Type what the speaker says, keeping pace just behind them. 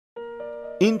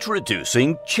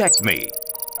Introducing CHECKME,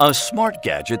 a smart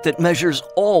gadget that measures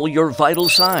all your vital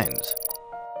signs.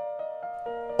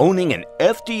 Owning an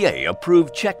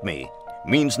FDA-approved CHECKME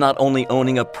means not only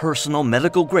owning a personal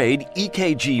medical-grade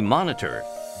EKG monitor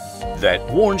that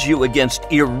warns you against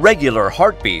irregular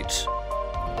heartbeats,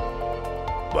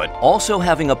 but also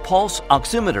having a pulse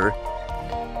oximeter,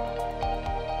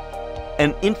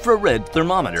 an infrared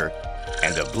thermometer,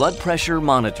 and a blood pressure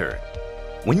monitor.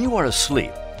 When you are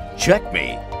asleep,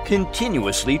 CHECKME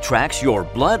continuously tracks your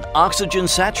blood oxygen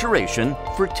saturation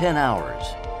for 10 hours.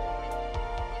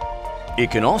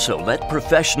 It can also let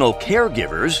professional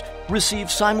caregivers receive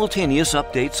simultaneous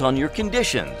updates on your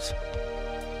conditions.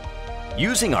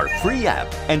 Using our free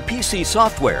app and PC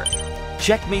software,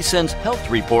 CHECKME sends health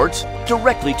reports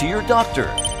directly to your doctor.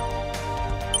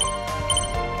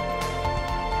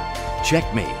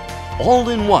 CHECKME, all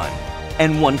in one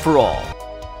and one for all.